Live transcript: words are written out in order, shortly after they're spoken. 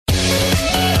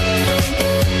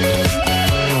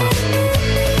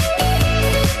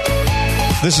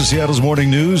This is Seattle's Morning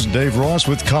News. Dave Ross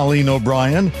with Colleen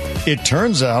O'Brien. It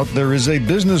turns out there is a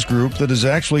business group that is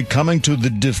actually coming to the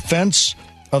defense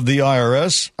of the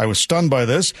IRS. I was stunned by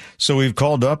this, so we've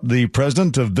called up the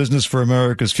president of Business for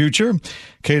America's Future,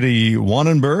 Katie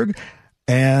Wannenberg.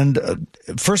 And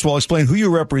first of all, explain who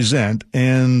you represent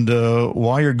and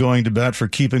why you're going to bat for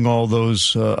keeping all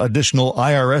those additional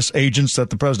IRS agents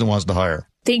that the president wants to hire.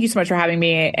 Thank you so much for having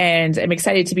me. And I'm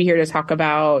excited to be here to talk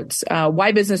about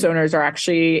why business owners are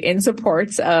actually in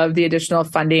support of the additional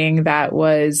funding that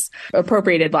was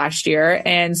appropriated last year.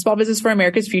 And Small Business for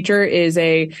America's Future is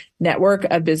a network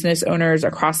of business owners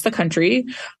across the country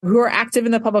who are active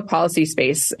in the public policy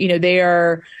space. You know, they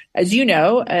are, as you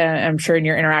know, I'm sure in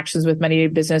your interactions with many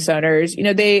business owners, you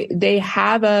know, they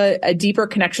have a deeper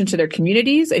connection to their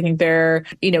communities. I think they're,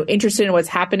 you know, interested in what's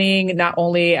happening, not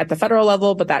only at the federal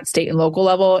level, but that state and local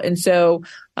level. And so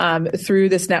through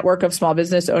this network of small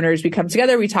business owners, we come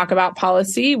together, we talk about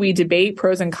policy, we debate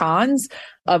pros and cons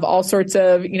of all sorts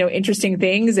of, you know, interesting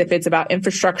things. If it's about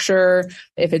infrastructure,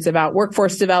 if it's about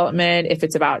workforce development, if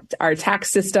it's about our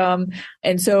tax system.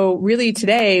 And so really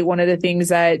today, one of the things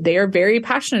that they are very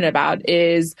passionate about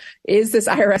is this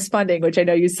IRS funding, which I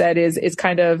know you said is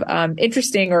kind of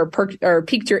interesting or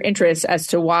piqued your interest as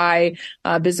to why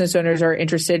business owners are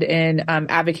interested in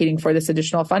advocating for this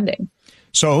additional funding.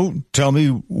 So tell me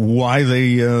why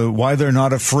they're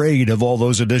not afraid of all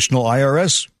those additional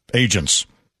IRS agents.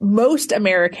 Most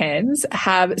Americans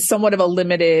have somewhat of a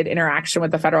limited interaction with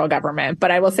the federal government,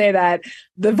 but I will say that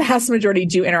the vast majority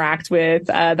do interact with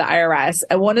the IRS.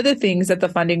 And one of the things that the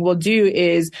funding will do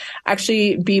is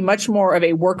actually be much more of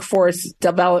a workforce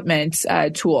development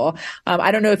tool. I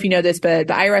don't know if you know this, but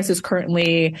the IRS is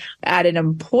currently at an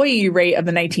employee rate of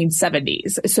the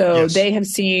 1970s. So yes. They have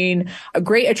seen a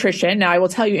great attrition. Now, I will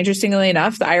tell you, interestingly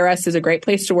enough, the IRS is a great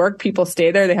place to work. People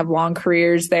stay there. They have long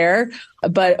careers there.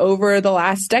 But over the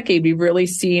last decade, we've really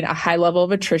seen a high level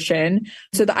of attrition.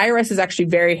 So the IRS is actually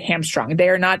very hamstrung. They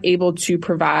are not able to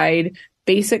provide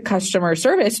basic customer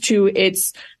service to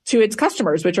its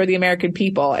customers, which are the American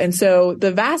people. And so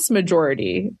the vast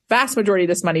majority of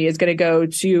this money is going to go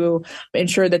to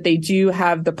ensure that they do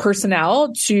have the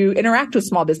personnel to interact with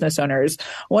small business owners.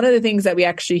 One of the things that we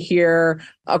actually hear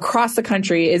across the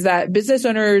country is that business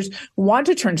owners want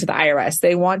to turn to the IRS.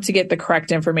 They want to get the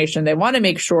correct information. They want to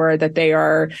make sure that they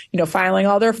are, you know, filing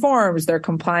all their forms, they're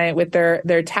compliant with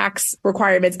their tax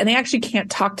requirements, and they actually can't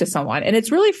talk to someone. And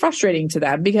it's really frustrating to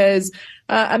them because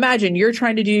imagine you're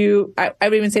trying to do, I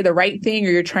would even say the right thing,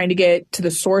 or you're trying to get to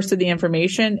the source of the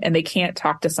information and they can't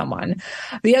talk to someone.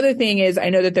 The other thing is, I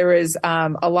know that there was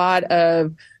a lot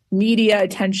of media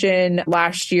attention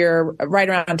last year, right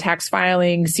around tax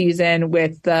filing season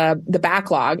with the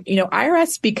backlog. You know,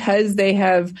 IRS, because they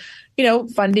have, you know,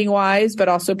 funding wise, but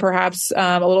also perhaps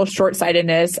a little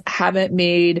short-sightedness, haven't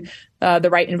made the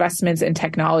right investments in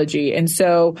technology. And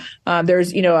so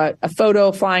there's, you know, a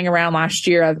photo flying around last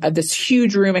year of this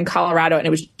huge room in Colorado, and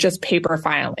it was just paper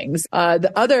filings.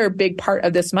 The other big part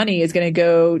of this money is going to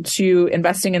go to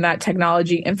investing in that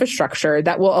technology infrastructure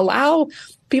that will allow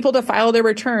people to file their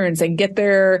returns and get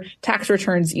their tax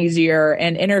returns easier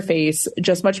and interface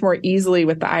just much more easily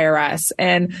with the IRS.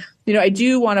 And, you know, I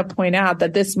do want to point out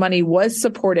that this money was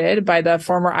supported by the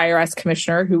former IRS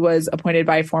commissioner who was appointed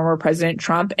by former President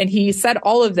Trump. And he said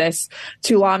all of this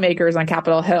to lawmakers on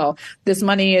Capitol Hill. This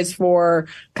money is for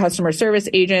customer service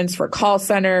agents, for call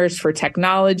centers, for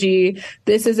technology.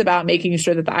 This is about making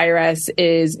sure that the IRS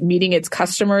is meeting its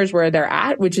customers where they're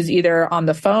at, which is either on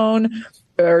the phone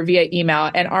or via email.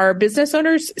 And our business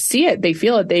owners see it, they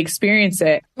feel it, they experience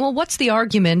it. Well, what's the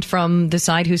argument from the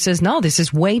side who says, no, this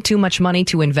is way too much money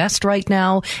to invest right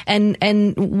now?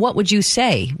 And what would you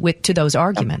say to those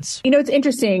arguments? You know, it's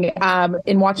interesting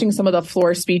in watching some of the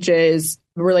floor speeches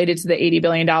related to the $80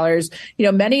 billion. You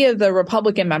know, many of the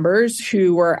Republican members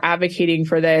who were advocating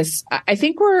for this, I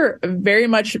think were very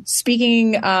much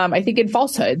speaking, I think, in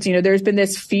falsehoods. You know, there's been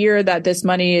this fear that this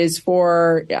money is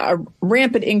for a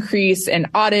rampant increase in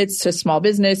audits to small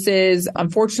businesses.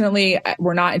 Unfortunately,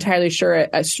 we're not entirely sure.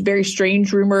 A very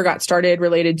strange rumor got started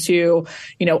related to,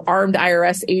 you know, armed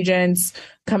IRS agents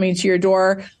coming to your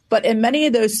door. But in many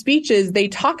of those speeches, they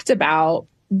talked about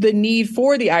the need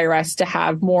for the IRS to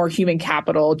have more human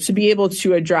capital to be able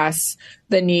to address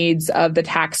the needs of the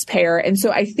taxpayer. And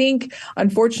so I think,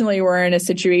 unfortunately, we're in a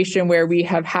situation where we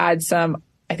have had some,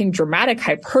 I think, dramatic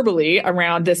hyperbole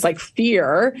around this like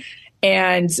fear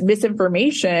and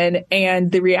misinformation.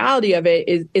 And the reality of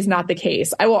it is not the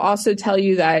case. I will also tell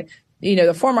you that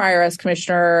the former IRS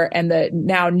commissioner and the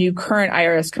now new current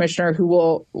IRS commissioner, who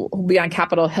will be on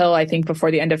Capitol Hill, I think,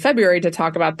 before the end of February to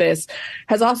talk about this,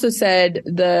 has also said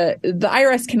the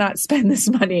IRS cannot spend this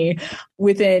money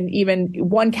within even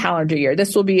one calendar year.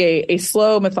 This will be a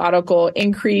slow, methodical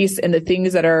increase in the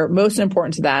things that are most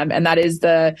important to them. And that is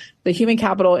the human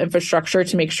capital infrastructure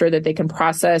to make sure that they can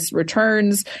process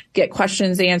returns, get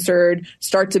questions answered,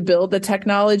 start to build the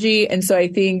technology. And so I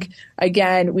think,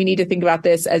 again, we need to think about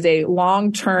this as a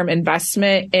long-term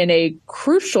investment in a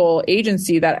crucial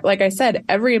agency that, like I said,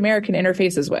 every American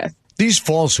interfaces with. These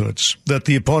falsehoods that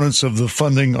the opponents of the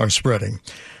funding are spreading,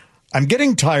 I'm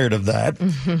getting tired of that,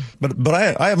 but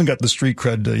I haven't got the street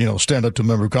cred to, stand up to a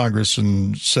member of Congress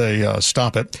and say,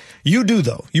 stop it. You do,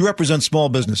 though. You represent small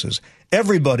businesses.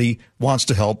 Everybody wants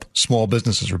to help small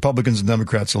businesses, Republicans and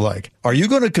Democrats alike. Are you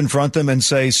going to confront them and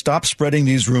say, stop spreading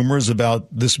these rumors about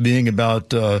this being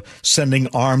about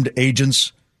sending armed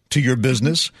agents to your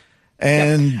business?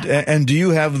 And do you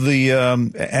have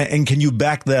and can you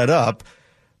back that up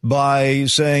by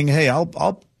saying, hey,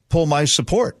 I'll pull my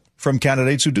support from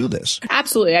candidates who do this?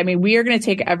 Absolutely. I mean, we are going to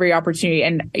take every opportunity.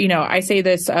 And, I say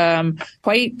this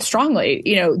quite strongly.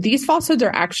 These falsehoods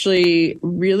are actually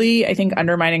really, I think,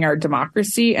 undermining our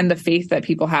democracy and the faith that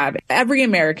people have. Every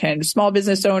American, small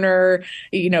business owner,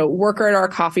 worker at our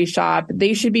coffee shop,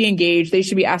 they should be engaged. They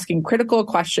should be asking critical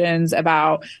questions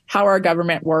about how our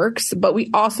government works. But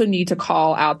we also need to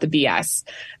call out the BS.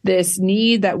 This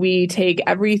need that we take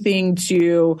everything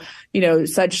to,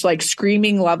 such like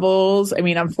screaming levels. I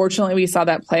mean, unfortunately, we saw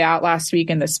that play out last week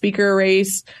in the speaker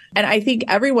race. And I think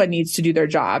everyone needs to do their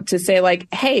job to say,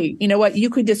 like, hey, you know what? You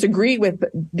could disagree with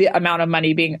the amount of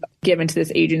money being given to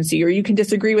this agency, or you can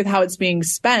disagree with how it's being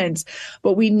spent.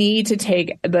 But we need to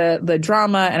take the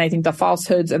drama and I think the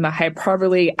falsehoods and the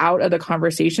hyperbole out of the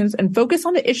conversations and focus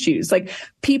on the issues. Like,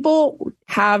 people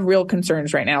have real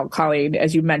concerns right now, Colleen,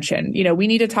 as you mentioned. We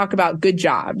need to talk about good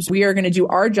jobs. We are going to do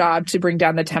our job to bring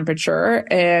down the temperature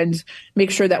and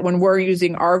make sure that when we're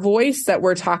using our voice, that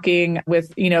we're talking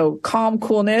with, calm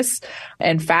coolness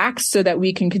and facts so that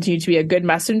we can continue to be a good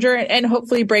messenger and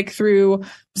hopefully break through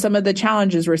some of the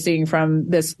challenges we're seeing from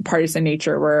this partisan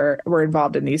nature we're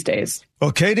involved in these days.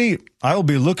 Well, Katie, I will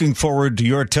be looking forward to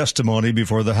your testimony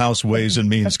before the House Ways and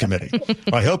Means Committee.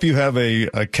 I hope you have a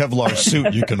Kevlar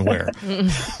suit you can wear.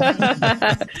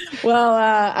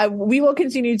 Well, we will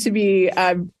continue to be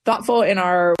thoughtful in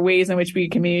our ways in which we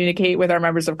communicate with our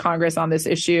members of Congress on this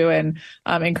issue and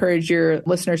encourage your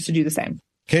listeners to do the same.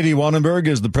 Katie Wannenberg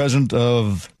is the president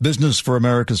of Business for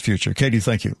America's Future. Katie,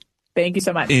 thank you. Thank you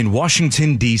so much. In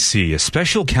Washington, D.C., a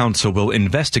special counsel will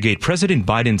investigate President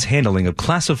Biden's handling of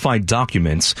classified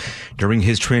documents during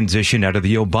his transition out of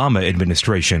the Obama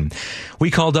administration.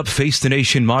 We called up Face the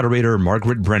Nation moderator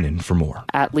Margaret Brennan for more.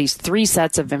 At least 3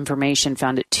 sets of information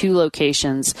found at 2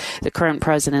 locations, the current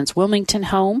president's Wilmington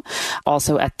home,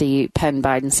 also at the Penn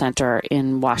Biden Center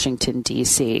in Washington,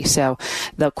 D.C. So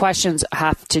the questions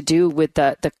have to do with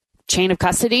the chain of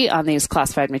custody on these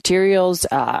classified materials,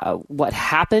 what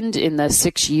happened in the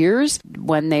 6 years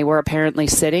when they were apparently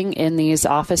sitting in these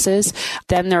offices.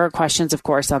 Then there are questions, of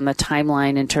course, on the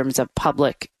timeline in terms of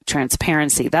public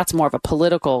transparency. That's more of a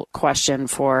political question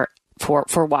for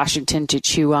Washington to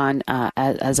chew on.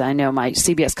 As I know, my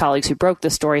CBS colleagues who broke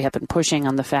the story have been pushing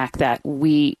on the fact that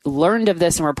we learned of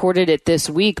this and reported it this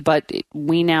week, but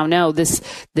we now know this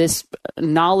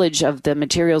knowledge of the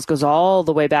materials goes all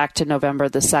the way back to November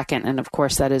the 2nd. And of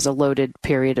course, that is a loaded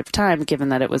period of time, given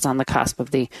that it was on the cusp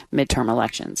of the midterm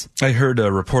elections. I heard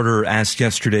a reporter ask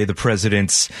yesterday the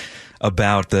president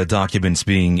about the documents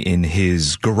being in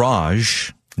his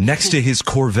garage next to his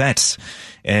Corvette.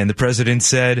 And the president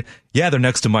said, yeah, they're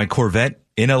next to my Corvette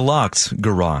in a locked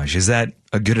garage. Is that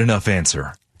a good enough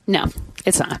answer? No,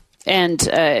 it's not. And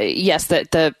yes,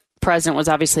 the president was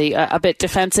obviously a bit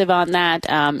defensive on that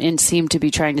and seemed to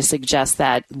be trying to suggest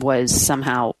that was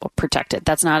somehow protected.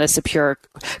 That's not a secure,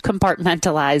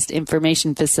 compartmentalized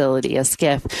information facility, a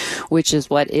SCIF, which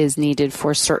is what is needed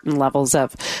for certain levels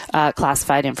of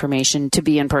classified information to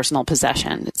be in personal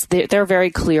possession. There are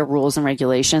very clear rules and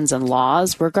regulations and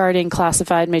laws regarding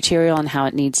classified material and how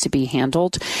it needs to be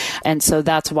handled. And so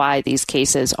that's why these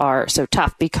cases are so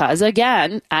tough, because,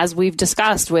 again, as we've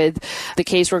discussed with the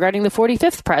case regarding the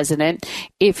 45th president,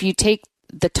 if you take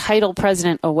the title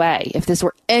president away, if this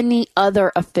were any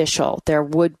other official, there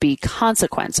would be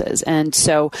consequences. And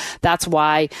so that's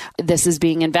why this is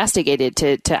being investigated,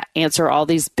 to answer all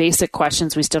these basic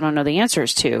questions we still don't know the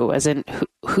answers to, as in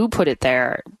who put it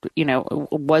there?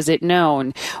 Was it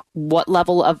known? what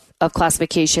level of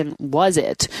classification was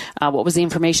it? What was the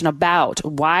information about?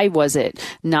 Why was it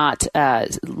not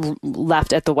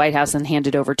left at the White House and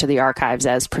handed over to the archives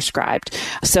as prescribed?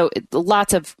 So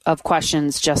lots of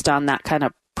questions just on that kind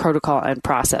of protocol and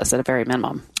process at a very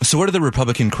minimum. So what are the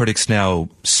Republican critics now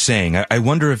saying? I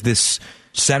wonder if this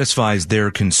satisfies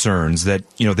their concerns that,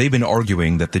 they've been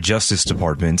arguing that the Justice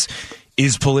Department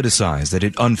is politicized, that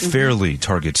it unfairly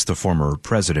targets the former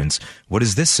presidents. What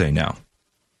does this say now?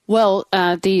 Well,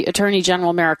 the Attorney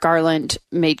General Merrick Garland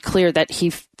made clear that he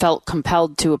felt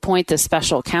compelled to appoint this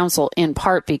special counsel in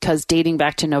part because dating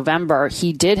back to November,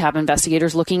 he did have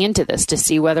investigators looking into this to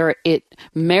see whether it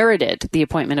merited the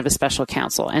appointment of a special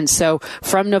counsel. And so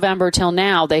from November till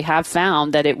now, they have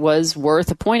found that it was worth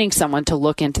appointing someone to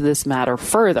look into this matter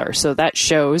further. So that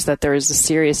shows that there is a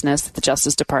seriousness that the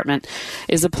Justice Department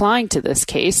is applying to this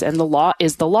case. And the law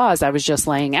is the law, as I was just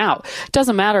laying out. It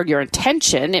doesn't matter your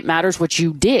intention. It matters what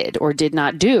you did or did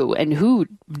not do and who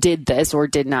did this or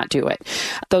did not do it.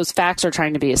 Those facts are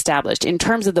trying to be established. In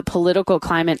terms of the political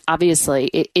climate, obviously,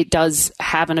 it does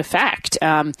have an effect.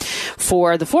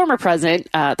 For the former president,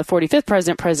 the 45th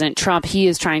president, President Trump, he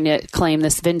is trying to claim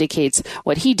this vindicates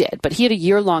what he did. But he had a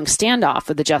year-long standoff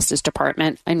with the Justice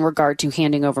Department in regard to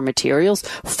handing over materials,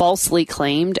 falsely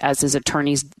claimed, as his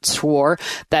attorneys swore,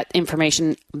 that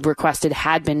information requested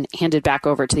had been handed back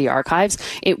over to the archives.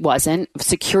 It wasn't.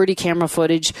 Security camera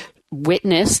footage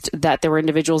witnessed that there were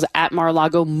individuals at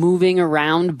Mar-a-Lago moving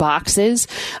around boxes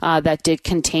that did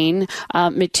contain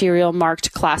material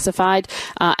marked classified.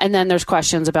 And then there's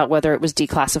questions about whether it was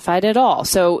declassified at all.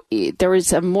 So there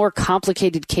is a more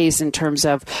complicated case in terms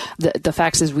of the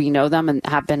facts as we know them and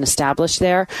have been established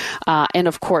there. And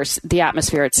of course, the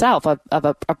atmosphere itself of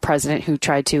a president who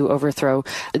tried to overthrow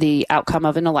the outcome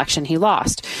of an election he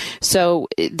lost. So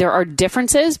there are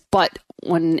differences, but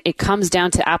when it comes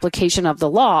down to application of the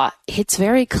law, it's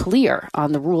very clear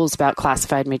on the rules about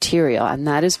classified material. And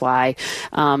that is why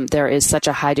there is such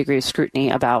a high degree of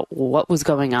scrutiny about what was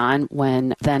going on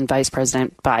when then Vice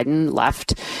President Biden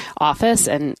left office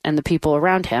and the people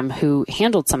around him who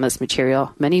handled some of this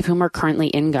material, many of whom are currently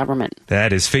in government.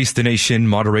 That is Face the Nation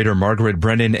moderator Margaret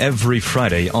Brennan every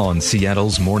Friday on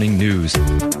Seattle's Morning News.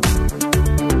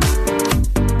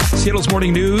 Seattle's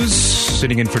Morning News,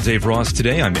 sitting in for Dave Ross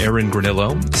today. I'm Aaron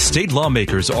Granillo. State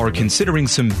lawmakers are considering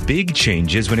some big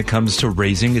changes when it comes to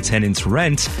raising a tenant's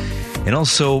rent and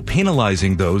also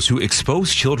penalizing those who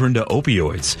expose children to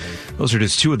opioids. Those are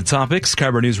just two of the topics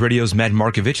KIRO News Radio's Matt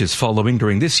Markovich is following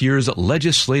during this year's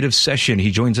legislative session. He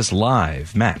joins us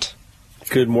live. Matt.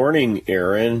 Good morning,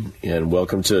 Aaron, and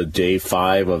welcome to day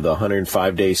 5 of the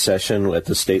 105-day session at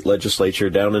the state legislature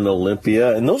down in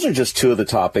Olympia. And those are just two of the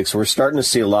topics. We're starting to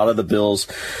see a lot of the bills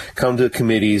come to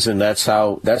committees, and that's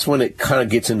when it kind of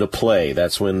gets into play.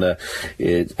 That's when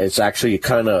it's actually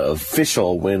kind of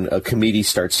official when a committee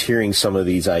starts hearing some of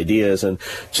these ideas. And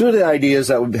two of the ideas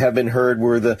that have been heard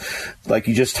were like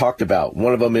you just talked about.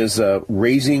 One of them is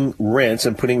raising rents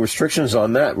and putting restrictions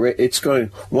on that.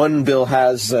 One bill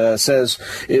says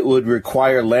it would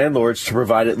require landlords to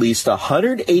provide at least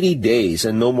 180 days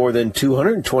and no more than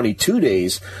 222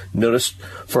 days notice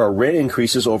for a rent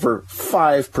increases over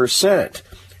 5%.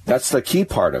 That's the key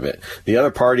part of it. The other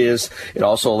part is it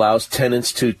also allows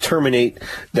tenants to terminate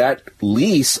that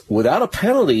lease without a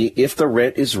penalty if the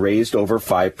rent is raised over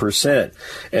 5%.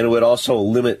 And it would also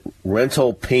limit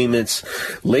rental payments,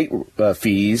 late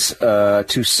fees to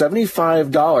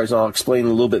 $75. I'll explain a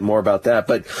little bit more about that.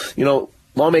 But,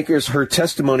 lawmakers heard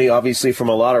testimony, obviously, from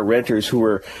a lot of renters who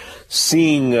were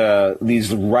seeing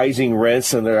these rising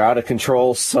rents and they're out of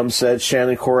control. Some said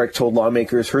Shannon Korek told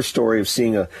lawmakers her story of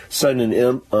seeing a sudden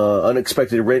and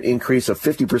unexpected rent increase of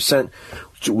 50%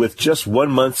 with just 1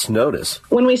 month's notice.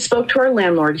 When we spoke to our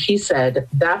landlord, he said,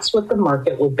 that's what the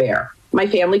market will bear. My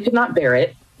family could not bear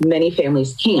it. Many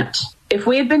families can't. If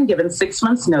we had been given 6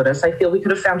 months' notice, I feel we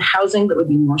could have found housing that would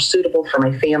be more suitable for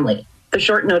my family. The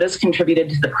short notice contributed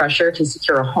to the pressure to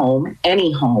secure a home,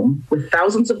 any home, with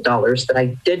thousands of dollars that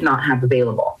I did not have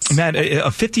available. Matt, a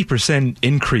 50%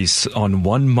 increase on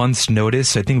 1 month's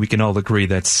notice, I think we can all agree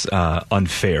that's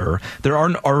unfair. There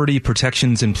aren't already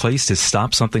protections in place to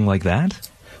stop something like that?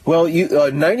 Well,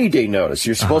 90-day notice.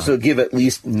 You're supposed to give at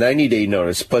least 90-day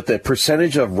notice, but the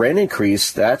percentage of rent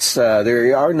increase,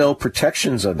 there are no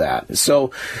protections of that.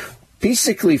 So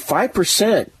basically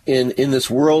 5% in this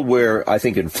world where I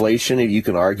think inflation, you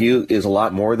can argue, is a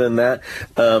lot more than that.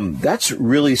 That's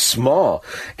really small.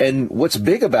 And what's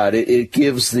big about it, it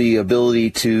gives the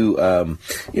ability to,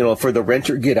 for the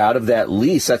renter get out of that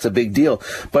lease. That's a big deal.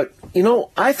 But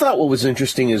I thought what was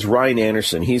interesting is Ryan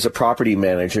Anderson. He's a property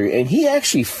manager, and he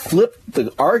actually flipped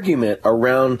the argument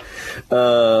around,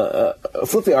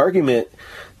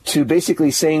 to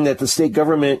basically saying that the state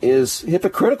government is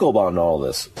hypocritical on all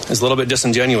this. It's a little bit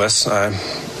disingenuous.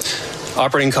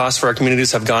 Operating costs for our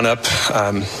communities have gone up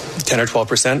 10 or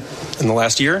 12% in the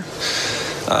last year.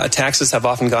 Taxes have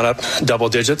often gone up double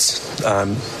digits.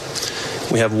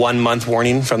 We have 1 month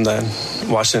warning from the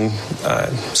Washington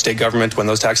state government when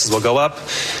those taxes will go up,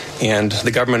 and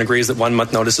the government agrees that 1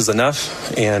 month notice is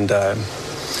enough, and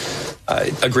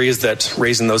agrees that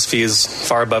raising those fees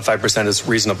far above 5% is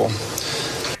reasonable.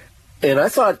 And I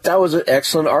thought that was an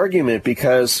excellent argument,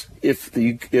 because if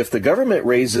the government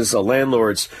raises a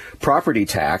landlord's property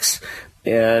tax,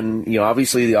 and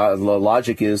obviously the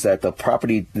logic is that the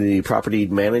property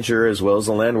manager as well as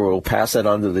the landlord will pass that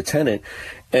on to the tenant,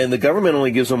 and the government only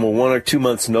gives them a 1 or 2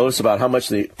 months notice about how much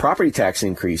the property tax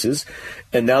increases,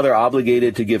 and now they're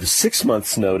obligated to give 6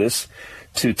 months notice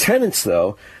to tenants.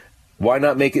 Though, why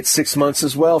not make it 6 months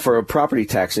as well for a property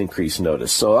tax increase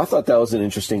notice? So I thought that was an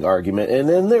interesting argument. And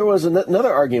then there was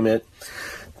another argument.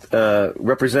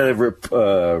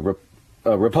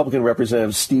 Republican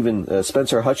Representative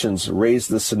Spencer Hutchins raised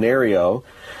the scenario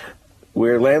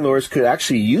where landlords could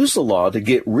actually use the law to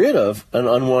get rid of an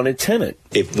unwanted tenant.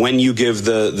 If when you give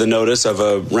the notice of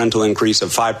a rental increase of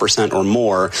 5% or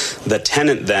more, the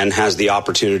tenant then has the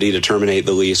opportunity to terminate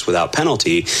the lease without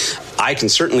penalty. I can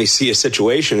certainly see a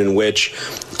situation in which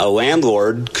a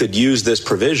landlord could use this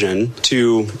provision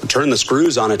to turn the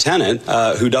screws on a tenant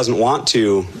who doesn't want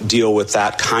to deal with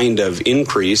that kind of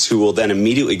increase, who will then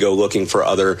immediately go looking for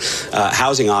other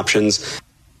housing options.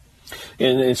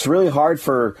 And it's really hard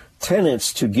for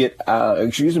tenants to get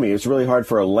it's really hard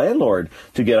for a landlord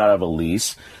to get out of a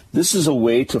lease. This is a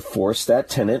way to force that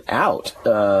tenant out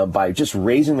by just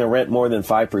raising the rent more than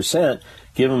 5%,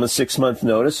 give them a 6 month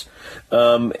notice,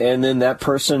 and then that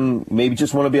person maybe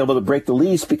just want to be able to break the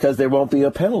lease because there won't be a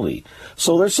penalty.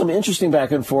 So there's some interesting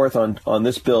back and forth on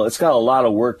this bill. It's got a lot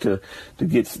of work to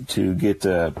get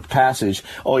passage.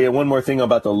 Oh yeah, one more thing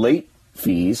about the late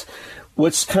fees.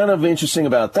 What's kind of interesting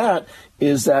about that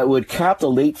is that would cap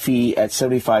the late fee at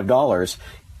 $75,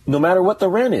 no matter what the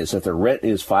rent is. If the rent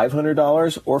is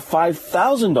 $500 or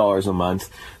 $5,000 a month,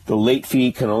 the late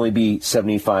fee can only be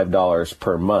 $75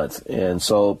 per month. And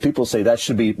so people say that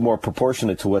should be more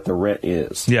proportionate to what the rent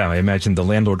is. Yeah, I imagine the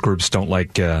landlord groups don't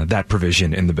like that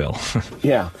provision in the bill.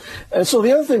 Yeah. And so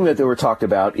the other thing that they were talked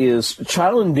about is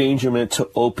child endangerment to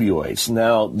opioids.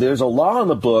 Now, there's a law on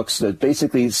the books that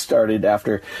basically started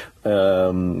after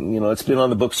it's been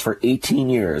on the books for 18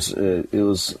 years. It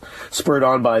was spurred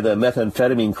on by the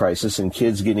methamphetamine crisis and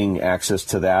kids getting access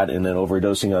to that and then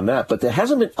overdosing on that. But it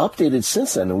hasn't been updated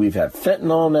since then. And we've had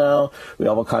fentanyl now. We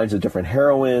have all kinds of different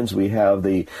heroines. We have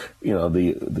the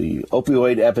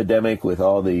opioid epidemic with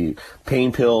all the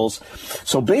pain pills.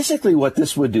 So basically what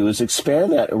this would do is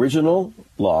expand that original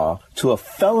law to a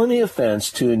felony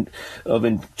offense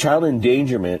of child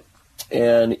endangerment,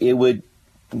 and it would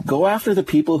go after the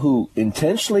people who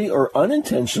intentionally or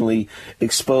unintentionally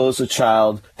expose a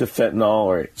child to fentanyl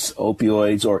or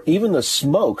opioids, or even the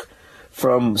smoke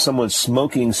from someone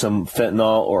smoking some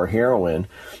fentanyl or heroin.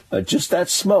 Just that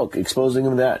smoke, exposing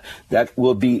them to that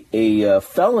will be a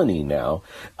felony now.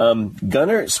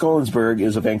 Gunnar Skolensberg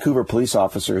is a Vancouver police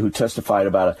officer who testified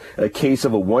about a case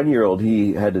of a 1-year-old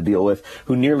he had to deal with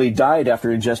who nearly died after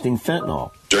ingesting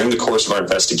fentanyl. During the course of our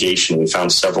investigation, we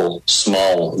found several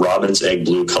small robin's egg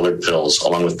blue colored pills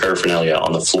along with paraphernalia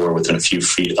on the floor within a few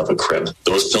feet of a crib.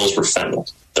 Those pills were fentanyl.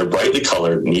 They're brightly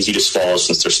colored and easy to swallow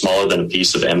since they're smaller than a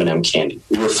piece of M&M candy.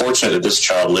 We were fortunate that this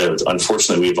child lived.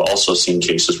 Unfortunately, we've also seen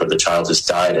cases where the child has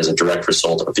died as a direct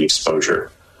result of the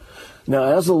exposure. Now,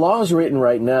 as the law is written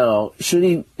right now,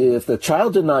 if the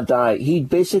child did not die, he'd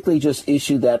basically just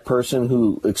issue that person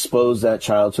who exposed that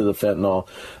child to the fentanyl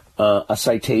a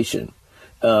citation.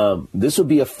 This would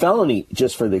be a felony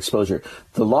just for the exposure.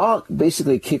 The law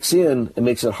basically kicks in and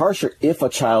makes it harsher if a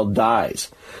child dies.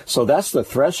 So that's the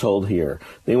threshold here.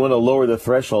 They want to lower the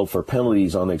threshold for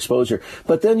penalties on exposure.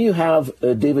 But then you have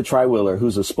David Triwiller,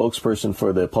 who's a spokesperson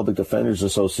for the Public Defenders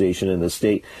Association in the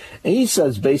state. And he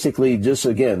says basically, just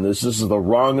again, this is the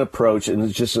wrong approach and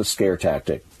it's just a scare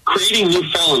tactic. Creating new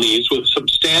felonies with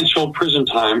substantial prison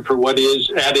time for what is,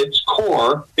 at its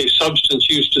core, a substance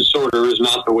use disorder is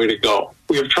not the way to go.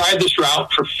 We have tried this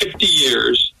route for 50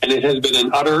 years, and it has been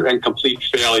an utter and complete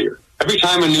failure. Every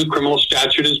time a new criminal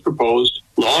statute is proposed,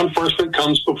 law enforcement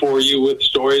comes before you with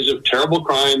stories of terrible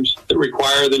crimes that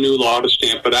require the new law to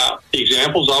stamp it out. The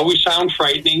examples always sound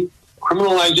frightening.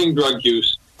 Criminalizing drug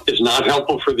use is not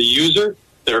helpful for the user,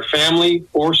 their family,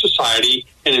 or society,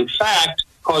 and in fact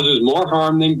causes more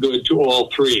harm than good to all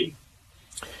three.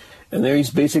 And there he's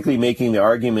basically making the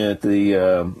argument,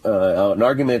 an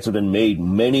argument that's been made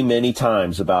many, many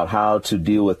times about how to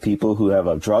deal with people who have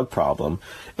a drug problem.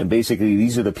 And basically,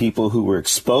 these are the people who were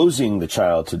exposing the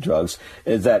child to drugs,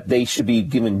 is that they should be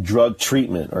given drug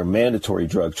treatment or mandatory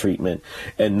drug treatment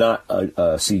and not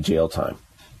see jail time.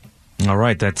 All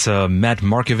right, that's Matt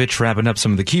Markovich wrapping up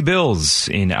some of the key bills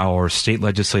in our state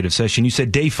legislative session. You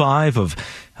said day 5 of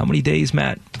how many days,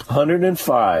 Matt?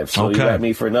 105. So okay. You got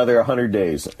me for another 100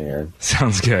 days, Aaron.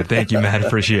 Sounds good. Thank you, Matt.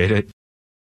 Appreciate it.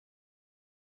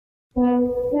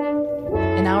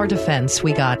 In our defense,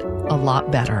 we got a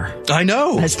lot better. I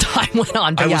know. As time went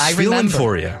on. But I remember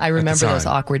for you. I remember those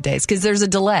awkward days because there's a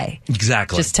delay.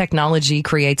 Exactly. Just technology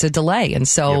creates a delay. And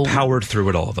so you powered through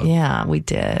it all, though. Yeah, we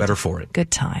did. Better for it. Good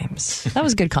times. That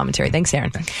was good commentary. Thanks,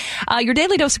 Aaron. Your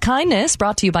Daily Dose of Kindness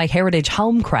brought to you by Heritage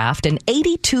Homecraft, an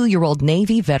 82-year-old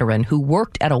Navy veteran who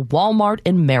worked at a Walmart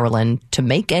in Maryland to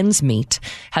make ends meet,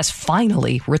 has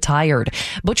finally retired.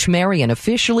 Butch Marion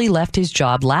officially left his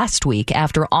job last week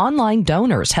after online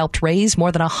donors helped raise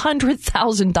more than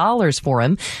 $100,000 for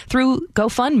him through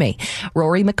GoFundMe.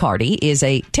 Rory McCarty is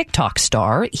a TikTok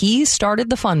star. He started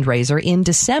the fundraiser in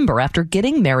December after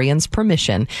getting Marion's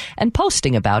permission and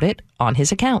posting about it on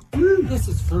his account. This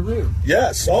is for real.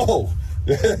 Yes. Oh,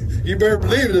 you better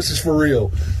believe this is for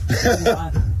real.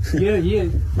 Yeah.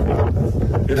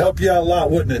 It'd help you out a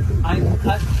lot, wouldn't it? I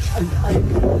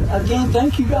can't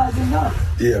thank you guys enough.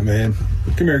 Yeah, man.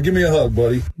 Come here, give me a hug,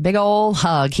 buddy. Big ol'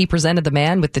 hug. He presented the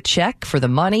man with the check for the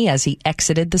money as he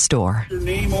exited the store. Your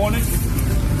name on it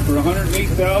for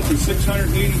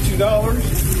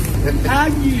 $108,682. How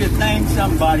do you thank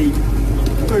somebody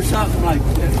for something like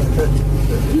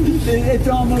this? It's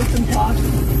almost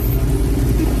impossible.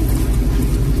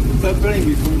 But believe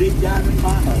me, from deep down in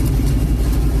my heart,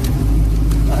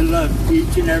 I love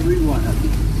each and every one of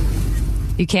you.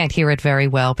 You can't hear it very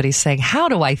well, but he's saying, how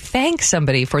do I thank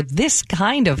somebody for this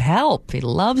kind of help? He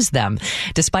loves them.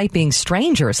 Despite being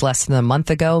strangers less than a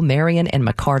month ago, Marion and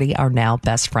McCarty are now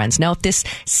best friends. Now, if this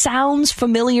sounds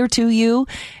familiar to you,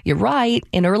 you're right.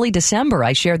 In early December,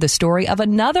 I shared the story of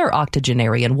another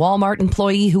octogenarian Walmart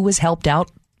employee who was helped out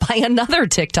by another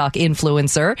TikTok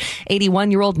influencer.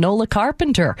 81-year-old Nola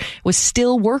Carpenter was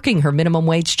still working her minimum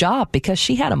wage job because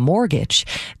she had a mortgage.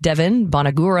 Devin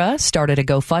Bonagura started a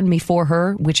GoFundMe for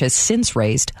her, which has since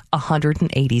raised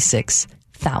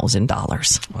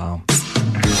 $186,000. Wow.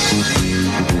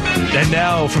 And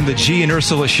now from the G and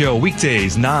Ursula Show,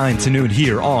 weekdays 9 to noon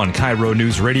here on Cairo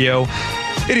News Radio.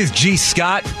 It is G.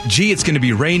 Scott. G, it's going to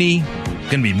be rainy,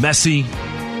 going to be messy.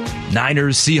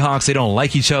 Niners, Seahawks, they don't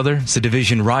like each other. It's a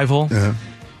division rival. Uh-huh.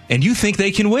 And you think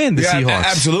they can win, the Seahawks.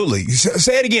 Absolutely.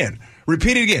 Say it again.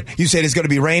 Repeat it again. You said it's going to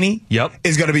be rainy. Yep.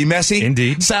 It's going to be messy.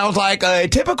 Indeed. Sounds like a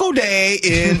typical day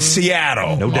in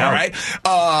Seattle. No doubt.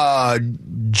 All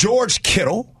right. George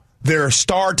Kittle, their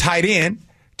star tight end.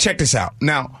 Check this out.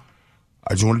 Now,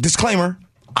 I just want a disclaimer.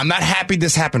 I'm not happy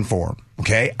this happened for him.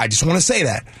 Okay? I just want to say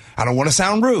that. I don't want to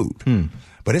sound rude.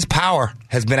 But his power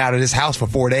has been out of this house for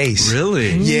 4 days. Really?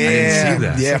 Yeah. I didn't see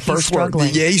that. Yeah, so first word.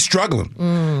 Yeah, he's struggling.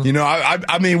 You know,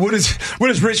 I mean, what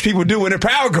does rich people do when their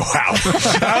power go out?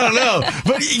 I don't know.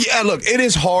 But yeah, look, it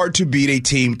is hard to beat a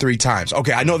team 3 times.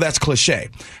 Okay, I know that's cliche.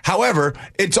 However,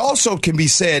 it also can be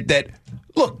said that,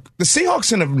 look, the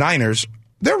Seahawks and the Niners,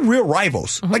 they're real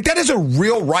rivals. Like, that is a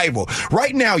real rival.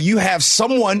 Right now, you have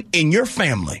someone in your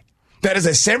family that is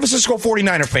a San Francisco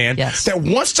 49er fan that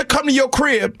wants to come to your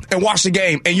crib and watch the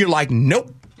game, and you're like,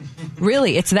 nope.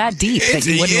 Really? It's that deep that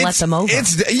you wouldn't let them over? I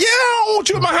don't want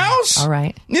you at my house. All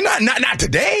right. You're not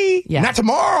today. Yeah. Not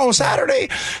tomorrow on Saturday.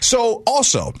 So,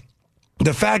 also,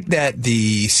 the fact that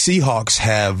the Seahawks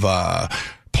have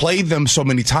played them so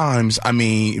many times, I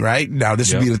mean, right? Now,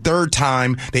 this will be the 3rd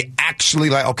time they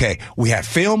actually, okay, we have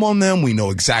film on them. We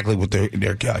know exactly what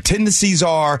their tendencies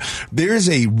are. There's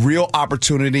a real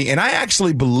opportunity, and I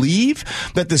actually believe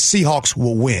that the Seahawks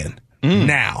will win.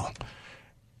 Now,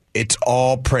 it's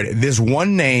all there's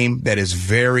one name that is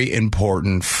very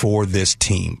important for this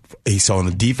team. He's on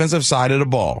the defensive side of the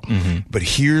ball. But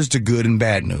here's the good and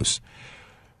bad news.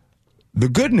 The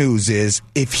good news is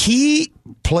if he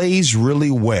plays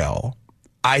really well,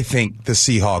 I think the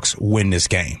Seahawks win this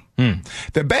game.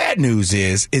 The bad news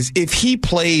is if he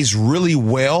plays really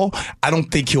well, I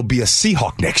don't think he'll be a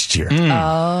Seahawk next year.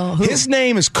 His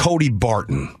name is Cody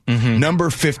Barton, number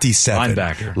 57.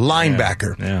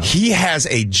 Linebacker. Yeah. He has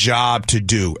a job to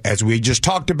do. As we just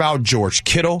talked about, George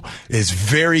Kittle is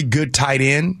very good tight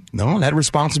end. No, that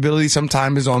responsibility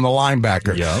sometimes is on the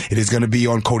linebacker. Yep. It is going to be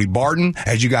on Cody Barton.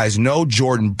 As you guys know,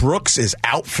 Jordan Brooks is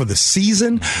out for the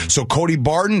season. So Cody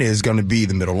Barton is going to be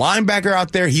the middle linebacker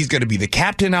out there. He's going to be the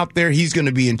captain out there. He's going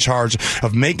to be in charge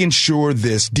of making sure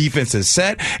this defense is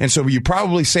set. And so you're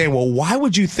probably saying, well, why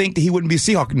would you think that he wouldn't be a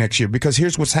Seahawk next year? Because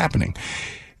here's what's happening.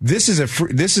 This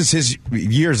is his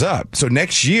year's up. So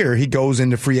next year he goes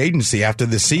into free agency after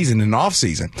this season and off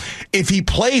season. If he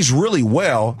plays really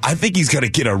well, I think he's going to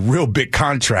get a real big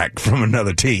contract from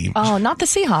another team. Oh, not the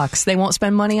Seahawks. They won't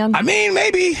spend money on. I mean,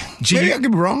 maybe I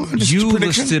could be wrong. You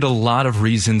listed a lot of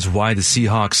reasons why the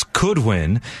Seahawks could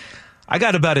win. I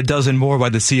got about a dozen more why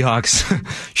the Seahawks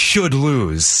should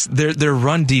lose. Their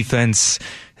run defense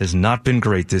has not been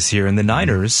great this year, and the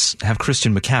Niners have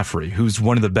Christian McCaffrey, who's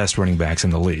one of the best running backs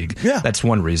in the league. Yeah. That's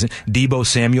one reason. Deebo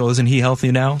Samuel, isn't he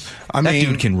healthy now? That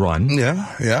dude can run.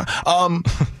 Yeah.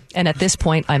 And at this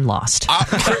point, I'm lost.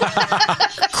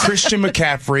 Christian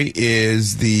McCaffrey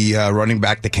is the running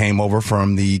back that came over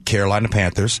from the Carolina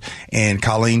Panthers. And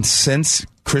Colleen, since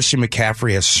Christian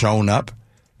McCaffrey has shown up,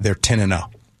 they're 10-0.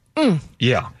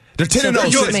 Yeah. They're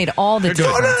 10-0. So made all the difference.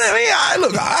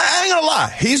 I ain't gonna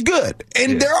lie. He's good.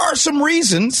 And there are some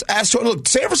reasons as to, look,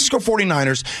 San Francisco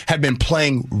 49ers have been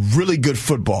playing really good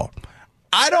football.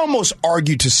 I'd almost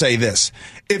argue to say this.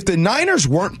 If the Niners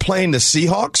weren't playing the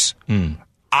Seahawks,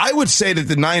 I would say that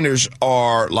the Niners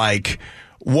are like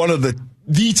one of the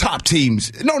top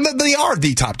teams. No, they are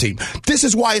the top team. This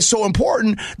is why it's so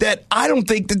important that I don't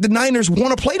think that the Niners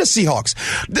want to play the Seahawks.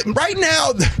 Right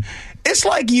now, it's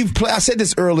like I said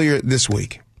this earlier this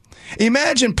week.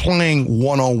 Imagine playing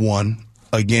 1-on-1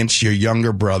 against your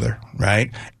younger brother,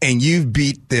 right? And you've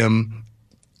beat them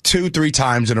 2-3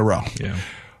 times in a row. Yeah.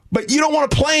 But you don't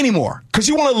want to play anymore because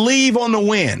you want to leave on the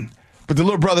win. But the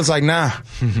little brother's like, nah,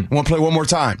 I want to play one more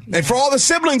time. And for all the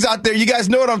siblings out there, you guys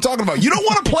know what I'm talking about. You don't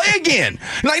want to play again.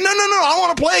 You're like, no, I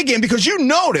want to play again because you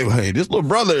know that, hey, this little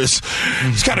brother is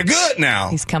kind of good now.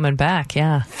 He's coming back,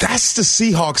 yeah. That's the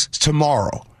Seahawks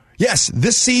tomorrow. Yes,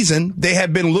 this season they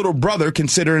have been little brother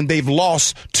considering they've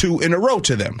lost 2 in a row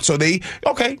to them. So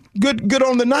good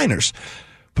on the Niners.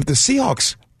 But the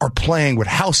Seahawks are playing with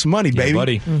house money, baby. Yeah,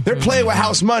 buddy. They're playing with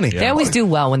house money. They always do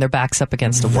well when their back's up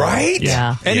against the wall. Right?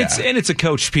 Yeah. And it's a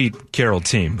Coach Pete Carroll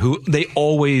team who they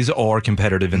always are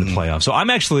competitive in the playoffs. So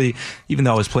I'm actually, even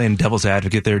though I was playing devil's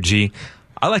advocate there,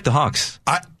 I like the Hawks.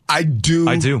 I do.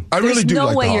 I really do. There's no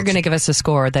like way the you're Hawks. going to give us a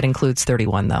score that includes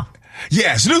 31, though.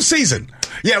 Yes, new season.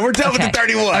 Yeah, we're done with the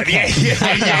 31. Okay. Yeah.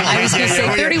 I was going to say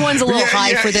 31's a little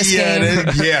high for this game.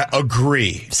 Yeah,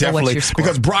 agree. So definitely. what's your score?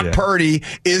 Because Brock Purdy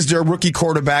is their rookie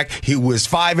quarterback. He was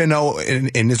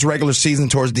 5-0 in his regular season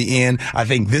towards the end. I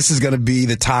think this is going to be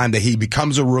the time that he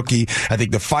becomes a rookie. I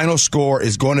think the final score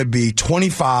is going to be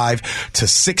 25-16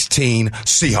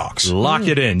 Seahawks. Lock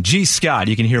it in. G. Scott,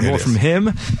 you can hear more from him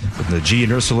with the G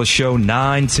and Ursula Show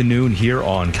 9 to noon here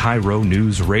on Cairo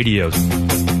News Radio.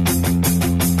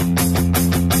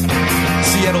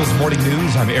 Seattle's Morning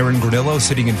News. I'm Aaron Granillo,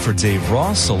 sitting in for Dave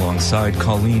Ross alongside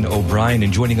Colleen O'Brien,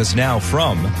 and joining us now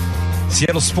from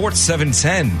Seattle Sports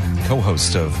 710,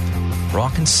 co-host of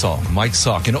Rock and Salk, Mike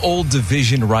Salk, an old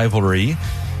division rivalry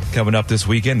coming up this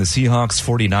weekend. The Seahawks,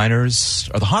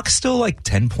 49ers. Are the Hawks still like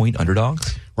 10-point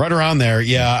underdogs? Right around there,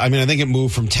 yeah. I mean, I think it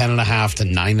moved from 10.5 to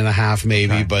 9.5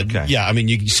 maybe, but yeah, I mean,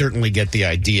 you certainly get the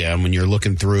idea. And when you're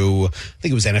looking through, I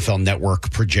think it was NFL Network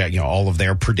all of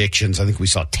their predictions. I think we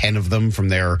saw 10 of them from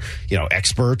their,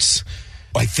 experts.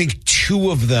 I think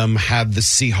 2 of them had the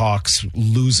Seahawks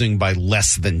losing by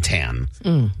less than 10.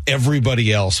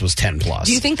 Everybody else was 10 plus.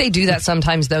 Do you think they do that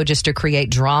sometimes, though, just to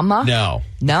create drama? No.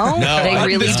 No? They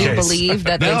really do believe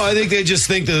that No, I think they just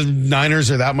think the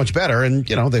Niners are that much better. And,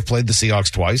 they've played the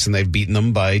Seahawks twice, and they've beaten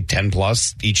them by 10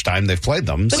 plus each time they've played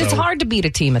them. But it's hard to beat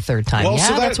a team a third time. Well, yeah,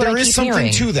 so that's what there I is keep something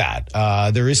hearing. to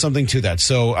that. There is something to that.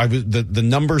 So the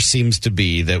number seems to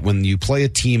be that when you play a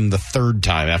team the third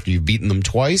time after you've beaten them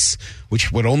twice,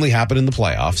 which would only happen in the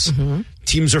playoffs,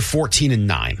 teams are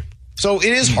 14-9. So it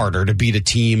is harder to beat a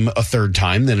team a third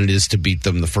time than it is to beat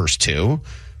them the first 2.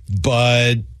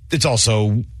 But it's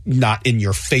also not in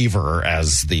your favor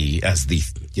as the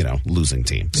losing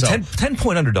team. So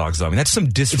 10-point underdogs, though. I mean, that's some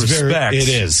disrespect. It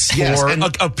is. For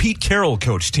yes. a Pete Carroll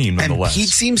coach team, nonetheless. And Pete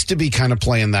seems to be kind of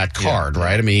playing that card,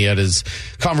 right? I mean, he had his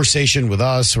conversation with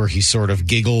us where he sort of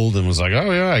giggled and was like,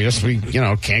 oh, yeah, I guess we,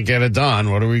 can't get it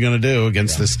done. What are we going to do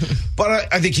against this?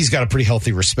 But I think he's got a pretty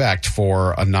healthy respect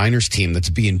for a Niners team that's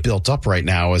being built up right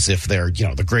now as if they're,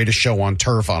 the greatest show on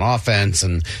turf on offense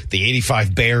and the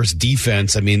 85 Bears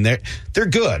defense. I mean, they're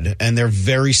good and they're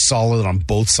very solid on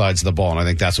both sides of the ball. And I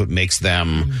think that's what makes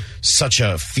them such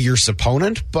a fierce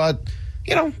opponent. But,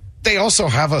 they also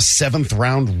have a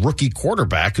 7th-round rookie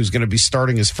quarterback who's going to be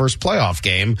starting his first playoff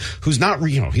game, who's not,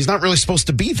 he's not really supposed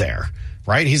to be there.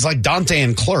 Right? He's like Dante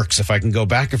and Clerks, if I can go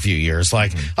back a few years.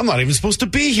 Like, I'm not even supposed to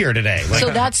be here today. Like,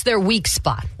 so that's their weak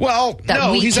spot. Well,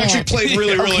 he's actually played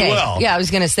really, really well. Yeah, I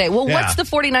was going to say, what's the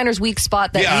 49ers' weak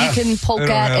spot that we can poke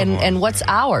at, and what's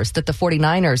ours that the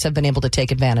 49ers have been able to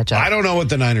take advantage of? I don't know what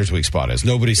the Niners' weak spot is.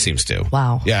 Nobody seems to.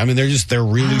 Wow. Yeah, I mean, they're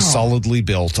really solidly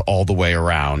built all the way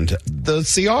around. The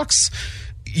Seahawks,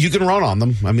 you can run on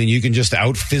them. I mean, you can just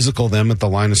out-physical them at the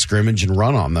line of scrimmage and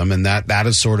run on them, and that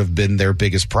has sort of been their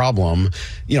biggest problem.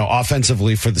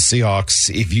 Offensively for the Seahawks,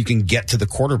 if you can get to the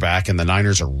quarterback, and the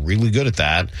Niners are really good at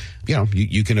that,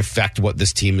 you can affect what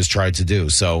this team has tried to do.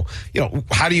 So,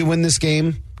 how do you win this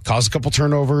game? Cause a couple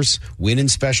turnovers, win in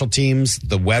special teams.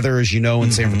 The weather, as you know,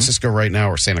 in San Francisco right now,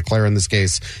 or Santa Clara in this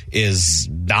case, is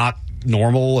not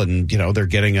normal, and they're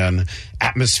getting an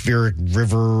atmospheric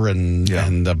river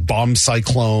and a bomb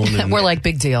cyclone. And, we're like,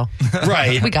 big deal,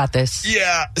 right? We got this.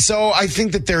 Yeah. So I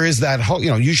think that there is that.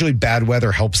 Usually bad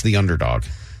weather helps the underdog,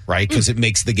 right? Because it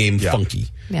makes the game funky.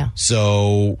 Yeah.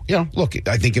 So look,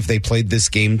 I think if they played this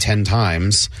game 10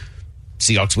 times,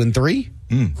 Seahawks win 3.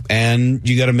 And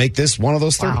you got to make this one of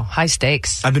those 3. Wow, high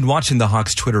stakes. I've been watching the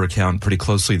Hawks Twitter account pretty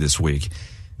closely this week.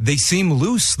 They seem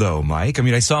loose, though, Mike. I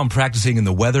mean, I saw them practicing in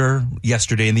the weather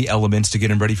yesterday in the elements to get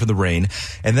them ready for the rain.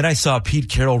 And then I saw Pete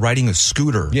Carroll riding a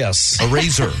scooter. Yes. A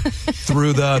razor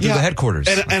through the headquarters.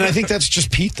 And I think that's just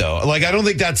Pete, though. Like, I don't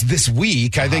think that's this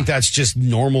week. I think that's just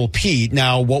normal Pete.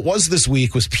 Now, what was this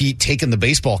week was Pete taking the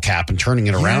baseball cap and turning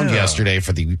it around yesterday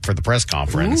for the press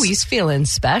conference. Ooh, he's feeling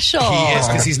special. He is,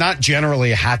 because he's not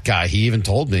generally a hat guy. He even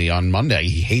told me on Monday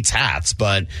he hates hats.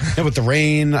 But with the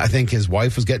rain, I think his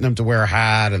wife was getting him to wear a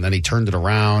hat, and then he turned it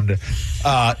around.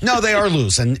 No, they are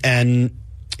loose. And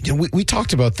we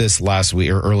talked about this last week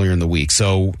or earlier in the week.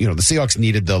 So, the Seahawks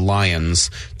needed the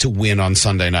Lions to win on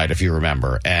Sunday night, if you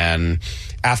remember. And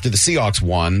after the Seahawks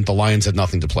won, the Lions had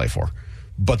nothing to play for.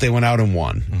 But they went out and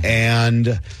won. And,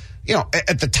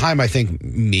 at the time, I think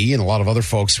me and a lot of other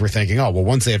folks were thinking,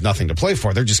 once they have nothing to play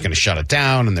for, they're just going to shut it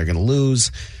down and they're going to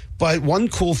lose. But one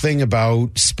cool thing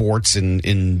about sports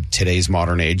in today's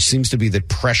modern age seems to be that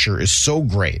pressure is so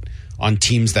great on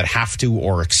teams that have to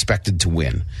or expected to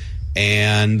win.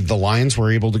 And the Lions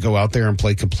were able to go out there and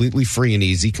play completely free and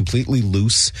easy, completely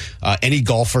loose. Any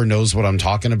golfer knows what I'm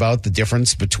talking about. The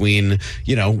difference between,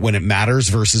 when it matters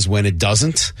versus when it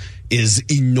doesn't is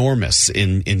enormous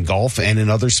in golf and in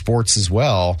other sports as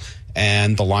well.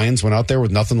 And the Lions went out there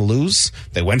with nothing to lose.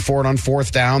 They went for it on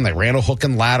 4th down. They ran a hook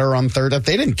and ladder on 3rd up.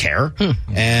 They didn't care.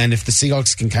 And if the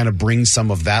Seahawks can kind of bring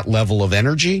some of that level of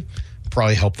energy,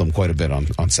 probably help them quite a bit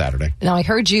on Saturday. Now, I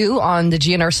heard you on the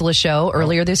Gia and Ursula show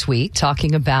earlier this week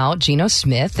talking about Geno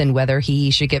Smith and whether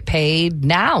he should get paid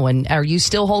now. And are you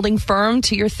still holding firm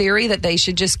to your theory that they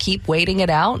should just keep waiting it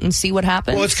out and see what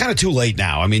happens? Well, it's kind of too late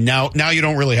now. I mean, now you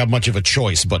don't really have much of a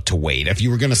choice but to wait. If you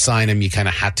were going to sign him, you kind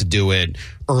of had to do it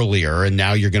earlier, and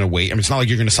now you're going to wait. I mean, it's not like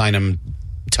you're going to sign him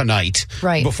tonight,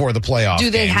 right, before the playoff Do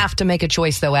they game. have to make a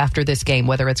choice, though, after this game,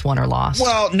 whether it's won or lost?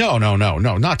 Well, no,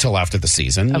 not till after the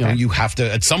season. Okay. You have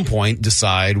to, at some point,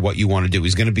 decide what you want to do.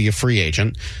 He's going to be a free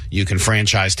agent. You can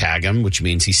franchise tag him, which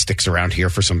means he sticks around here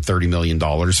for some $30 million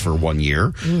for 1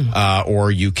 year.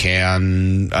 Or you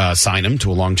can sign him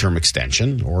to a long-term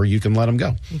extension, or you can let him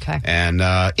go. Okay. And,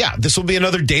 this will be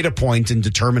another data point in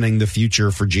determining the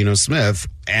future for Geno Smith.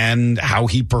 And how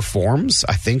he performs,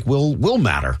 I think, will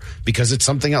matter, because it's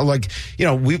something like,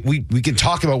 we can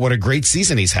talk about what a great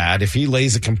season he's had. If he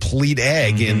lays a complete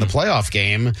egg in the playoff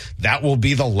game, that will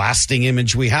be the lasting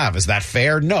image we have. Is that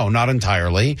fair? No, not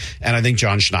entirely. And I think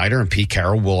John Schneider and Pete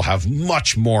Carroll will have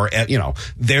much more,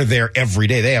 they're there every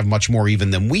day. They have much more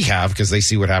even than we have, because they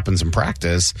see what happens in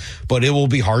practice, but it will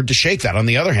be hard to shake that. On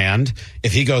the other hand,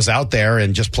 if he goes out there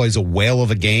and just plays a whale of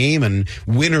a game and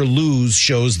win or lose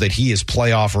shows that he is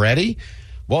playoff ready,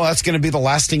 well, that's going to be the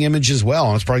lasting image as well,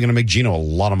 and it's probably going to make Geno a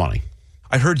lot of money.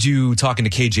 I heard you talking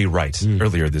to KJ Wright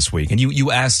earlier this week, and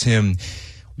you asked him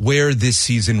where this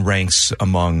season ranks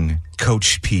among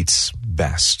Coach Pete's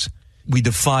best. We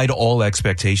defied all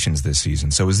expectations this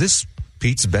season. So is this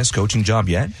Pete's best coaching job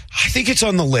yet? I think it's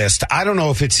on the list. I don't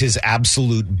know if it's his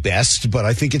absolute best, but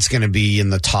I think it's going to be in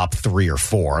the top 3 or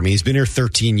 4. I mean, he's been here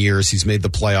 13 years. He's made the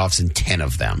playoffs in 10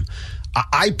 of them.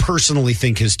 I personally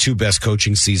think his 2 best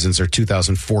coaching seasons are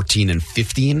 2014 and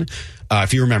 15.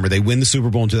 If you remember, they win the Super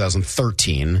Bowl in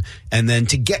 2013, and then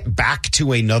to get back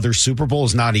to another Super Bowl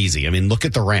is not easy. I mean, look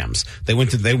at the Rams. They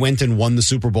went and won the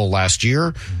Super Bowl last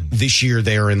year. This year,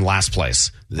 they are in last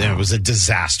place. It was a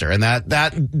disaster, and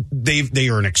they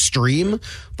are an extreme,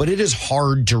 but it is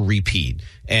hard to repeat.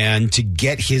 And to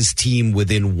get his team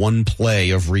within one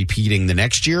play of repeating the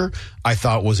next year, I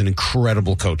thought was an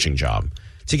incredible coaching job.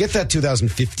 To get that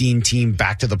 2015 team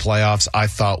back to the playoffs, I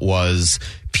thought was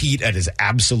Pete at his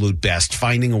absolute best,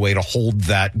 finding a way to hold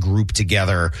that group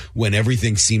together when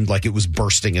everything seemed like it was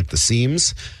bursting at the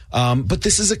seams. But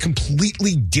this is a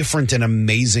completely different and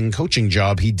amazing coaching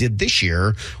job he did this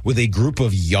year with a group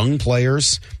of young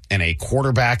players and a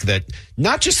quarterback that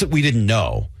not just that we didn't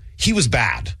know, he was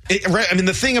bad. I mean,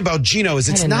 the thing about Geno is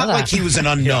it's not like he was an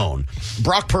unknown.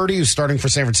 Brock Purdy, who's starting for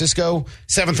San Francisco,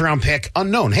 7th round pick,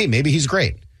 unknown. Hey, maybe he's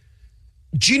great.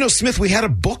 Geno Smith, we had a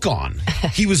book on.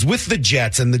 He was with the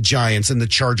Jets and the Giants and the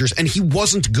Chargers, and he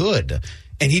wasn't good.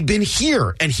 And he'd been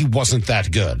here, and he wasn't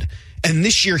that good. And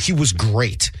this year, he was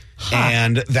great.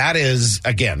 And that is,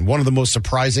 again, one of the most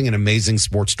surprising and amazing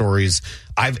sports stories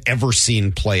I've ever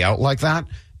seen play out like that.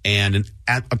 And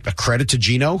a credit to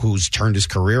Geno, who's turned his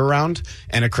career around,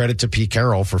 and a credit to Pete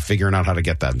Carroll for figuring out how to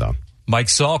get that done. Mike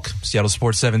Salk, Seattle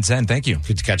Sports 710. Thank you.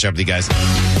 Good to catch up with you guys.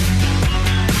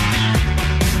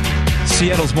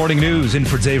 Seattle's Morning News. In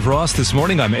for Dave Ross this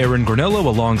morning, I'm Aaron Granello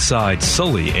alongside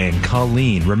Sully and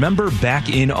Colleen. Remember back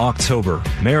in October,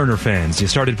 Mariner fans, you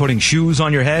started putting shoes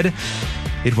on your head.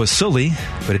 It was Sully,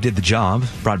 but it did the job.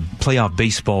 Brought playoff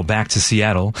baseball back to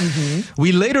Seattle. Mm-hmm.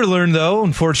 We later learned, though,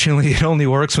 unfortunately, it only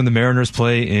works when the Mariners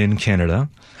play in Canada.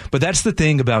 But that's the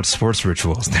thing about sports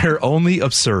rituals. They're only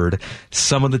absurd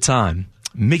some of the time.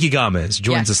 Mickey Gomez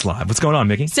joins us live. What's going on,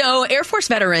 Mickey? So Air Force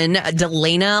veteran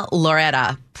Delana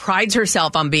Loretta prides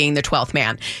herself on being the 12th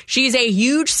man. She's a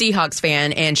huge Seahawks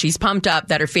fan, and she's pumped up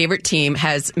that her favorite team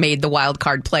has made the wild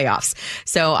card playoffs.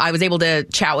 So I was able to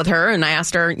chat with her, and I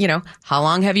asked her, how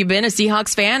long have you been a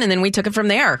Seahawks fan? And then we took it from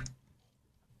there.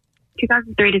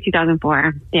 2003 to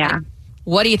 2004, yeah.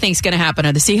 What do you think's going to happen?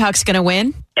 Are the Seahawks going to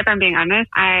win? If I'm being honest,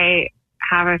 I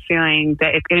have a feeling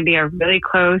that it's going to be a really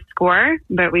close score,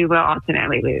 but we will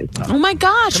ultimately lose. Oh my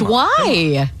gosh,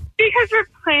 why? Because we're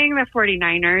playing the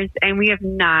 49ers, and we have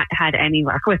not had any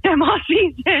luck with them all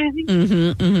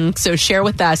season. So share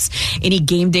with us any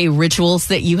game day rituals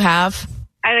that you have.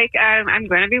 I'm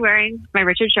going to be wearing my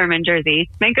Richard Sherman jersey,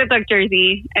 my good luck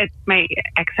jersey. My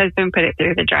ex-husband put it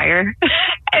through the dryer.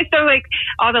 And so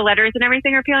all the letters and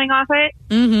everything are peeling off it.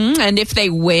 And if they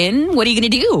win, what are you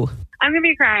going to do? I'm going to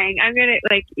be crying. I'm going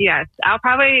to, yes, I'll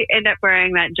probably end up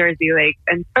wearing that jersey,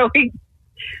 until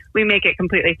we make it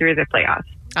completely through the playoffs.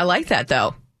 I like that,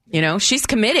 though. She's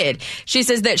committed. She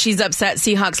says that she's upset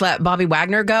Seahawks let Bobby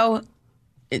Wagner go.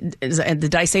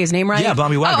 Did I say his name right? Yeah,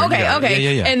 Bobby Wagner. Oh,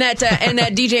 okay. Yeah. And that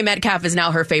DJ Metcalf is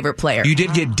now her favorite player. You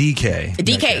did get DK.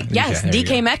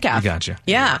 DK Metcalf. I gotcha.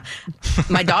 Yeah.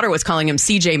 My daughter was calling him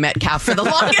CJ Metcalf for the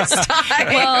longest time.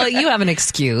 Well, you have an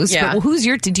excuse. Yeah. But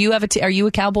do you have are you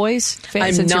a Cowboys fan?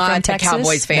 I'm since not you're from a Texas?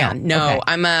 Cowboys fan. No, okay.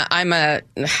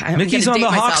 I'm Mickey's on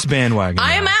the Hawks bandwagon.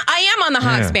 I am on the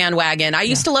Hawks bandwagon. I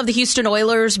used to love the Houston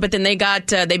Oilers, but then they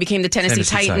became the Tennessee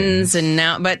Titans, and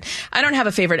now. But I don't have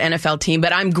a favorite NFL team.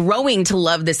 But I'm growing to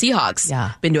love the Seahawks.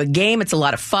 Yeah, been to a game. It's a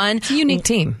lot of fun. It's a unique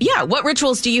team. Yeah. What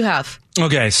rituals do you have?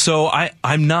 Okay, so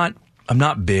I'm not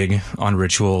big on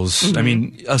rituals. Mm-hmm. I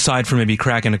mean, aside from maybe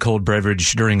cracking a cold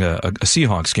beverage during a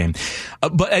Seahawks game.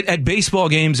 But at baseball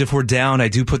games, if we're down, I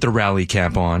do put the rally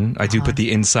cap on. I do put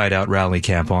the inside-out rally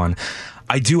cap on.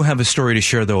 I do have a story to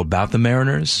share, though, about the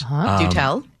Mariners. Do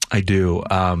tell. I do.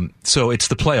 So it's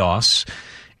the playoffs,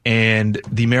 and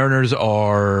the Mariners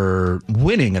are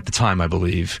winning at the time, I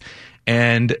believe.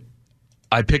 And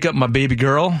I pick up my baby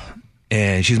girl,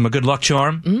 and she's my good luck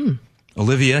charm.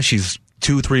 Olivia, she's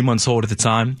 2-3 months old at the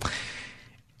time.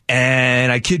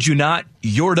 And I kid you not,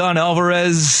 Yordan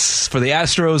Alvarez for the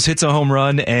Astros hits a home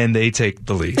run, and they take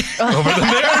the lead over the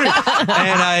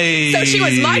Mariners. So she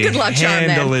was my good luck charm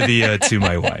then. Olivia to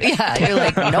my wife. Yeah, you're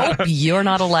like, nope, you're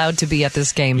not allowed to be at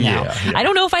this game now. Yeah. I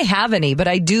don't know if I have any, but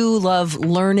I do love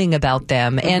learning about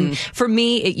them. And for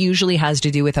me, it usually has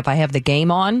to do with if I have the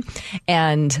game on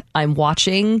and I'm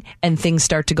watching and things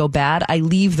start to go bad, I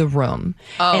leave the room.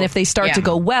 And if they start to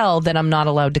go well, then I'm not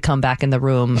allowed to come back in the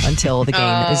room until the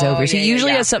game is over. So it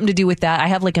usually has something to do with that. that. I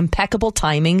have like impeccable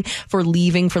timing for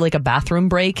leaving for like a bathroom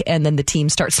break, and then the team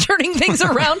starts turning things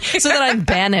around so that I'm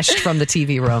banished from the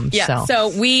TV room. Yeah. So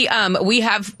we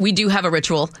do have a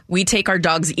ritual. We take our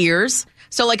dog's ears.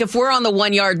 So like if we're on the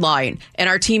 1 yard line and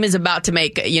our team is about to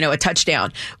make, a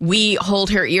touchdown, we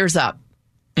hold her ears up.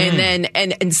 And then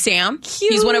and Sam,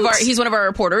 he's one of our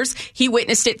reporters. He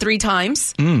witnessed it 3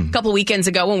 times a couple weekends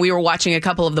ago when we were watching a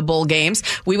couple of the bowl games.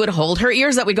 We would hold her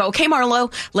ears up. We go, okay,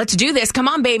 Marlo, let's do this. Come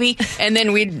on, baby. And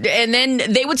then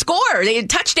they would score. They'd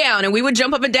touchdown, and we would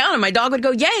jump up and down, and my dog would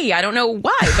go, yay. I don't know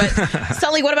why, but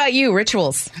Sully, what about you?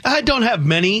 Rituals? I don't have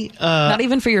many. Not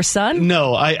even for your son?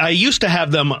 No, I used to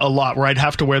have them a lot where I'd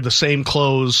have to wear the same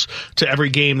clothes to every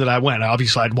game that I went.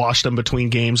 Obviously, I'd wash them between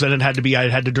games, and I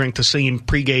had to drink the same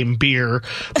pregame beer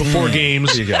before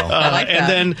games. There you go. And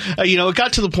then, it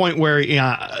got to the point where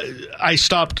I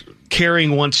stopped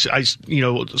caring once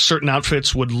certain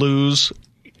outfits would lose.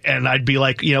 And I'd be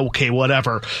like, okay,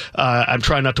 whatever. I'm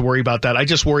trying not to worry about that. I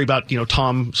just worry about,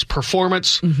 Tom's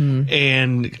performance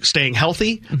and staying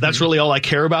healthy. That's really all I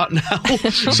care about now.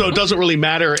 So it doesn't really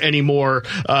matter anymore.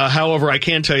 However, I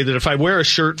can tell you that if I wear a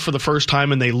shirt for the first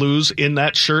time and they lose in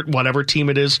that shirt, whatever team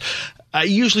it is, I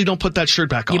usually don't put that shirt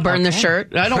back on. You burn the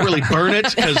shirt? I don't really burn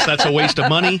it because that's a waste of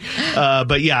money.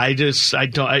 But yeah,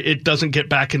 it doesn't get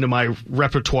back into my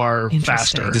repertoire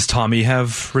faster. Does Tommy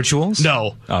have rituals?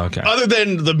 No. Oh, okay. Other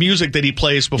than the music that he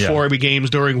plays before every games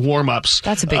during warm-ups.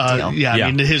 That's a big deal. Yeah, I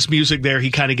mean, his music there,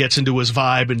 he kind of gets into his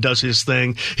vibe and does his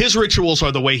thing. His rituals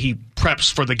are the way he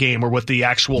preps for the game or with the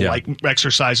actual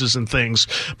exercises and things.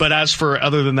 But as for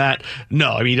other than that,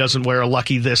 no. I mean, he doesn't wear a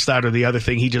lucky this, that, or the other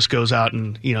thing. He just goes out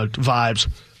and, vibes.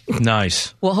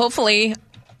 Nice. Well, hopefully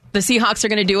the Seahawks are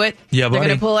going to do it. Yeah, they're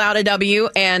going to pull out a W,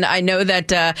 and I know that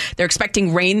they're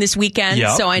expecting rain this weekend.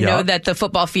 So I know that the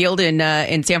football field in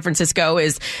San Francisco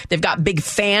they've got big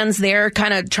fans there,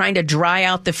 kind of trying to dry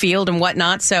out the field and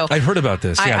whatnot. So I've heard about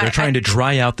this. They're trying to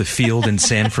dry out the field in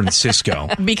San Francisco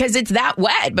because it's that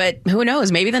wet. But who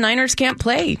knows? Maybe the Niners can't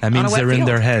play. That means they're in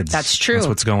their heads. That's true. That's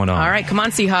what's going on. All right, come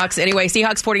on, Seahawks. Anyway,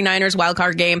 Seahawks 49ers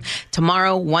wildcard game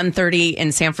tomorrow, 1:30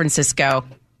 in San Francisco.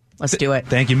 Let's do it.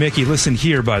 Thank you, Mickey. Listen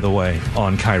here, by the way,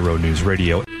 on Cairo News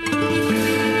Radio.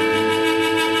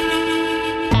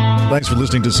 Thanks for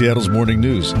listening to Seattle's Morning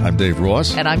News. I'm Dave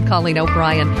Ross. And I'm Colleen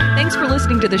O'Brien. Thanks for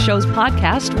listening to the show's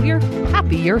podcast. We're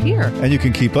happy you're here. And you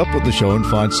can keep up with the show and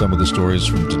find some of the stories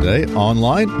from today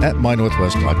online at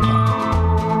mynorthwest.com.